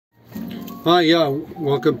Hi, yeah,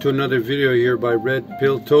 welcome to another video here by Red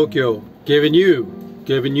Pill Tokyo, giving you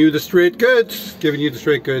the straight goods,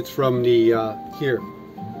 from the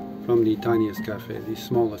from the tiniest cafe, the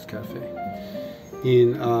smallest cafe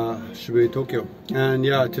in Shibuya, Tokyo. And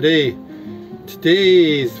yeah, today's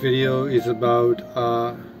video is about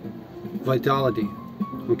vitality.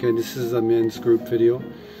 Okay, this is a men's group video,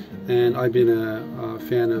 and I've been a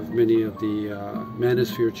fan of many of the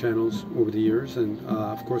manosphere channels over the years, and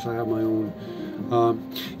of course I have my own.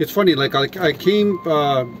 It's funny, like I came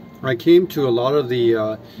to a lot of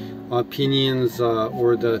the opinions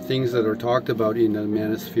or the things that are talked about in the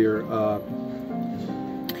manosphere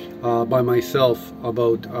by myself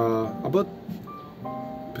about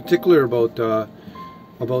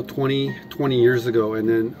about 20 years ago, and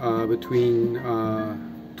then between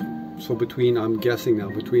I'm guessing now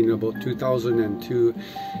between about 2002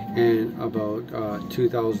 and about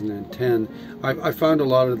 2010, I found a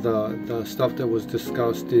lot of the stuff that was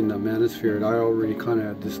discussed in the manosphere, and I already kind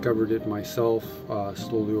of discovered it myself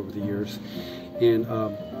slowly over the years, and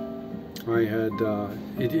I had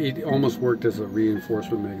it almost worked as a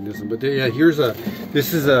reinforcement mechanism. But yeah,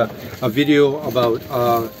 this is a video about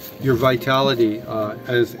your vitality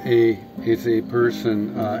as a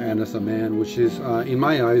person and as a man, which is in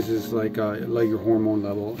my eyes is like your hormone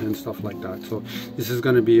level and stuff like that. So this is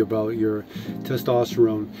going to be about your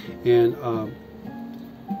testosterone, and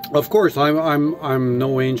of course I'm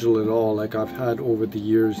no angel at all. Like I've had over the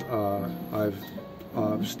years, I've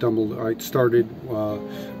I started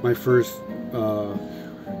my first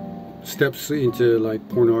steps into like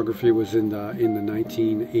pornography was in the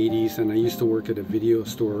 1980s, and I used to work at a video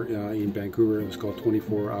store in Vancouver. It was called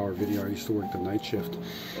 24-hour Video. I used to work the night shift,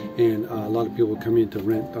 and a lot of people would come in to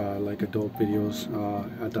rent like adult videos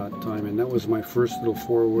at that time, and that was my first little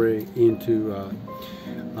foray into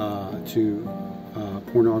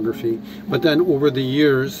pornography. But then over the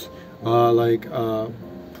years,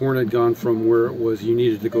 porn had gone from where it was you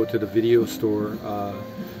needed to go to the video store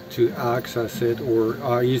to access it, or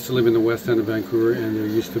I used to live in the west end of Vancouver, and there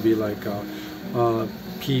used to be like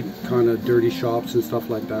peep kind of dirty shops and stuff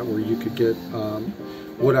like that, where you could get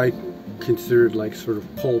what I considered like sort of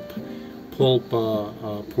pulp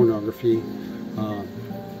pornography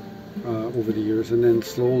over the years. And then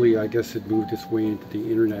slowly I guess it moved its way into the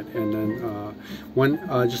internet, and then when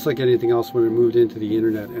just like anything else, when it moved into the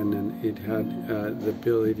internet, and then it had the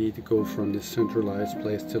ability to go from this centralized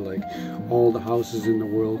place to like all the houses in the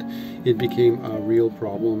world, it became a real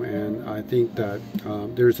problem. And I think that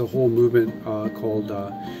there's a whole movement called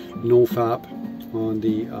No Fap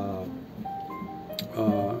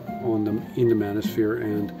in the manosphere,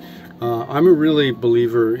 and I'm a really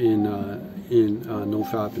believer in No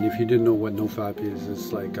Fap. And if you didn't know what No Fap is,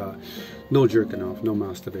 it's like no jerking off, no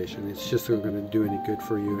masturbation. It's just not going to do any good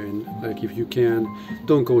for you. And like, if you can,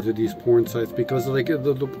 don't go to these porn sites, because like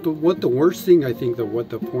the worst thing I think that what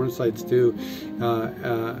the porn sites do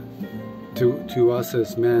to us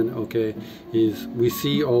as men, okay, is we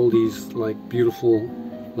see all these like beautiful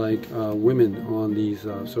like women on these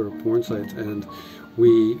sort of porn sites, and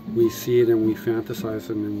we see it and we fantasize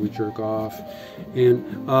it and we jerk off, and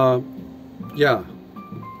yeah,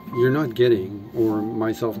 you're not getting, or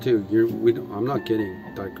myself too, I'm not getting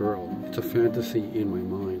that girl. It's a fantasy in my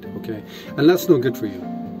mind, okay? And that's no good for you.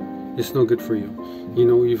 It's no good for you. You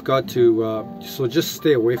know, you've got to, so just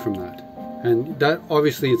stay away from that. And that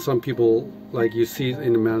obviously, some people, like you see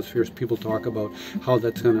in the manospheres, people talk about how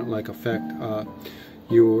that's gonna like affect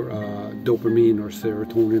your dopamine or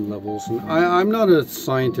serotonin levels. And I'm not a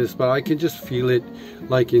scientist, but I can just feel it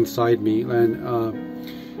like inside me. And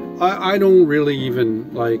I don't really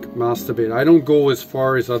even like masturbate. I don't go as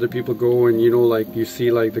far as other people go, and you know, like you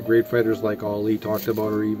see like the great fighters like Ali talked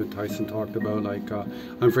about, or even Tyson talked about, like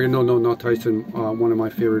I'm forgetting, no, not Tyson, one of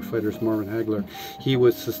my favorite fighters, Marvin Hagler. He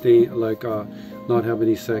was sustained, like not have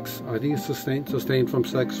any sex. I think it's sustained from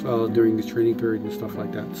sex during the training period and stuff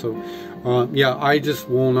like that. So yeah, I just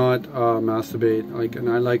will not masturbate, like, and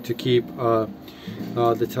I like to keep the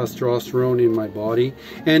testosterone in my body.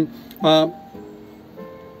 And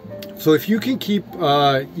so if you can keep,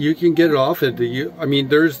 you can get it off it. I mean,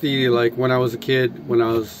 there's the, like, when I was a kid, when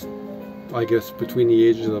I was, I guess, between the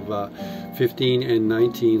ages of 15 and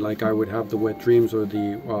 19, like I would have the wet dreams, or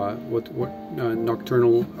the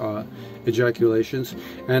nocturnal ejaculations,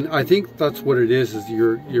 and I think that's what it is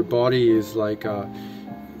your body is like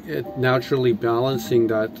naturally balancing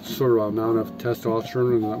that sort of amount of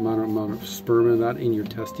testosterone and the amount of sperm and that in your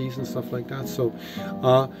testes and stuff like that. So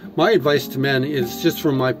my advice to men is just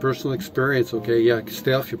from my personal experience, okay, yeah,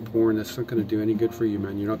 stay off your porn. That's not going to do any good for you,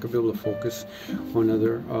 man. You're not going to be able to focus on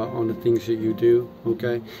on the things that you do,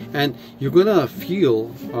 okay? And you're going to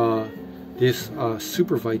feel this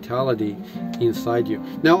super vitality inside you.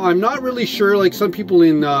 Now, I'm not really sure, like some people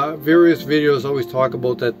in various videos always talk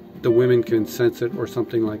about that the women can sense it or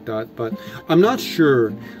something like that, but I'm not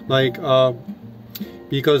sure, like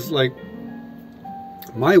because like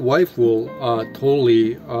my wife will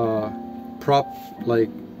totally like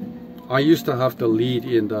I used to have to lead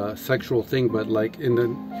in the sexual thing, but like in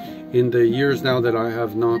the years now that I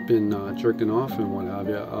have not been jerking off and what have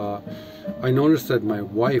you, I noticed that my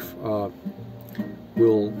wife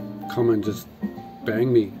will come and just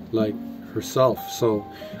bang me like herself. So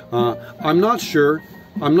I'm not sure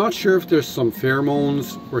if there's some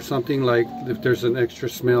pheromones or something, like if there's an extra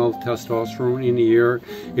smell of testosterone in the air,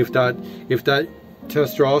 if that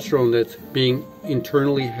testosterone that's being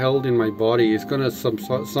internally held in my body is going to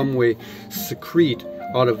some way secrete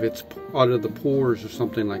out of the pores or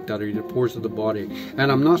something like that, or the pores of the body.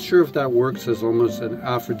 And I'm not sure if that works as almost an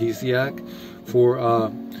aphrodisiac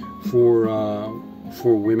for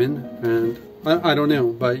women, and I don't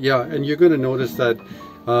know, but yeah. And you're going to notice that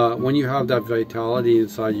when you have that vitality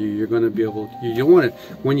inside you, you're going to be able, you want it,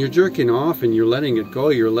 when you're jerking off and you're letting it go,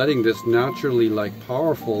 you're letting this naturally like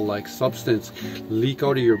powerful like substance leak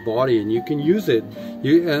out of your body, and you can use it.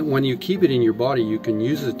 When you keep it in your body, you can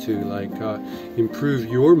use it to like improve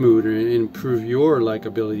your mood and improve your like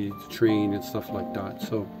ability to train and stuff like that.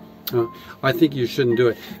 So I think you shouldn't do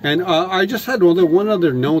it. And I just had one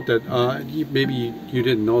other note that maybe you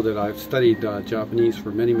didn't know, that I've studied Japanese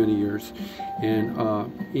for many years, and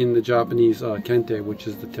in the Japanese kente, which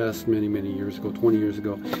is the test many years ago, 20 years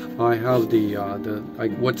ago, I have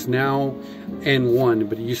what's now N1,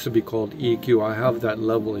 but it used to be called EQ. I have that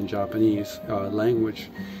level in Japanese language.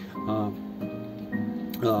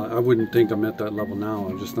 I wouldn't think I'm at that level now.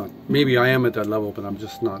 I'm just not. Maybe I am at that level, but I'm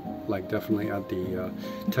just not like definitely at the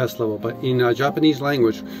test level. But in Japanese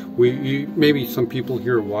language, maybe some people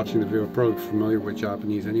here watching the video are probably familiar with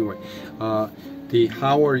Japanese anyway. The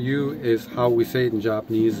how are you is how we say it in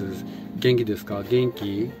Japanese is genki desu ka,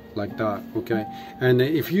 genki, like that, okay? And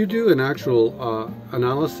if you do an actual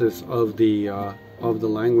analysis of the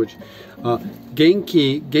language,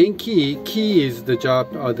 genki, ki is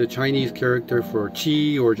the Chinese character for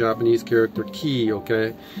chi, or Japanese character ki,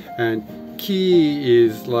 okay? And ki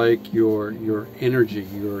is like your energy,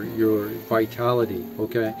 your vitality,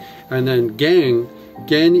 okay? And then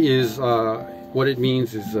gen is what it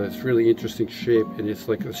means is it's really interesting shape, and it's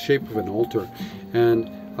like the shape of an altar, and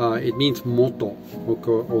it means moto, okay?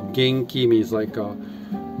 Or genki means like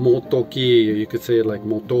motoki, you could say it like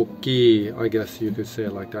motoki, I guess you could say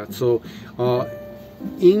it like that. So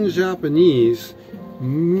in Japanese,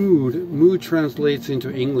 mood translates into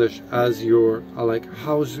English as your like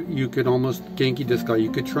how's, you could almost genki desu ka, you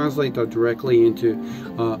could translate that directly into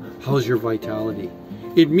how's your vitality.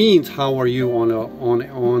 It means how are you on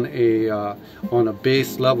a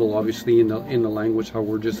base level, obviously in the language, how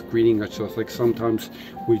we're just greeting each other. Like sometimes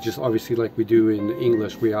we just, obviously like we do in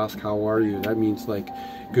English, we ask how are you. That means like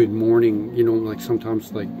good morning, you know, like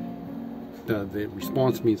sometimes like the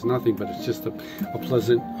response means nothing, but it's just a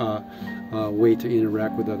pleasant way to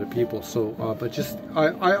interact with other people. So but just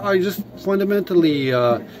I just fundamentally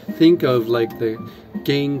think of like the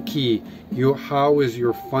genki, how is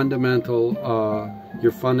your fundamental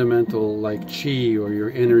like chi, or your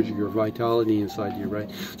energy, your vitality inside you, right?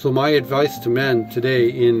 So my advice to men today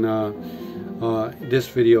in this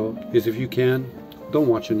video is, if you can, don't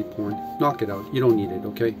watch any porn. Knock it out. You don't need it,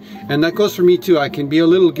 okay? And that goes for me too. I can be a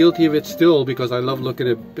little guilty of it still, because I love looking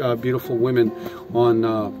at beautiful women on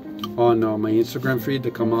my Instagram feed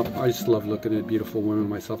that come up. I just love looking at beautiful women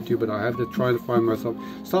myself too, but I have to try to find myself,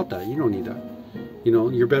 stop that. You don't need that. You know,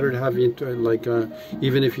 you're better to have like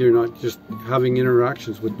even if you're not just having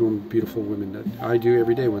interactions with normal beautiful women that I do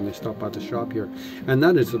every day when they stop by the shop here, and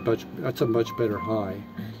that's a much better high,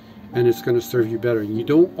 and it's going to serve you better. And you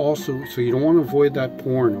don't also, so you don't want to avoid that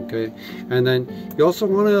porn, okay? And then you also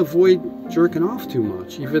want to avoid jerking off too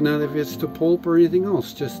much, even if it's to pulp or anything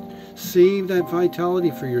else. Just save that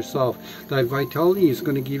vitality for yourself. That vitality is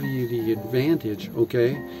going to give you the advantage,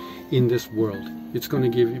 okay, in this world. It's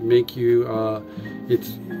going to make you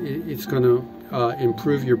it's going to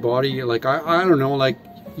improve your body. Like I don't know, like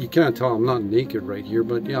you can't tell I'm not naked right here,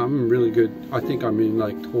 but yeah, I'm in really good, I think I'm in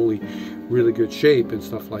like totally really good shape and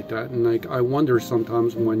stuff like that. And like, I wonder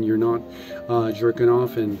sometimes when you're not jerking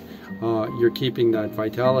off and you're keeping that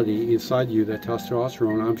vitality inside you, that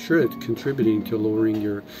testosterone, I'm sure it's contributing to lowering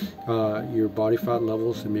your body fat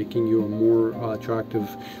levels and making you a more attractive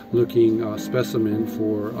looking specimen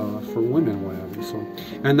for women, whatever. So,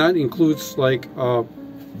 and that includes like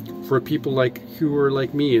for people like who are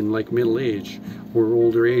like me in like middle age or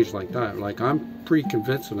older age like that. Like, I'm pretty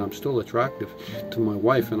convinced that I'm still attractive to my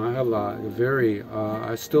wife, and I have a very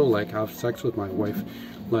I still like have sex with my wife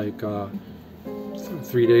like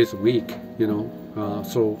 3 days a week, you know.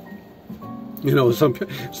 So, you know,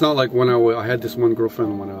 it's not like when I had this one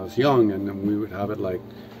girlfriend when I was young, and then we would have it like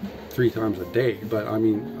 3 times a day. But I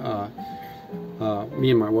mean, me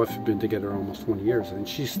and my wife have been together almost 20 years, and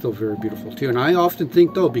she's still very beautiful too. And I often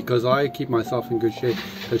think, though, because I keep myself in good shape,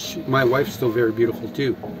 that my wife's still very beautiful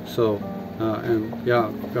too. So, and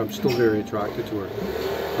yeah, I'm still very attracted to her.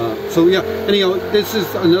 So yeah, anyhow, this is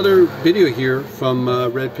another video here from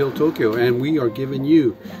Red Pill Tokyo, and we are giving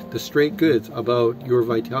you the straight goods about your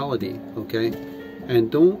vitality, okay? And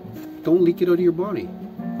don't leak it out of your body,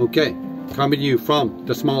 okay? Coming to you from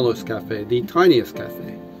the smallest cafe, the tiniest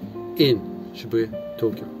cafe in Shibuya,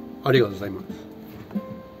 Tokyo. ありがとうございます。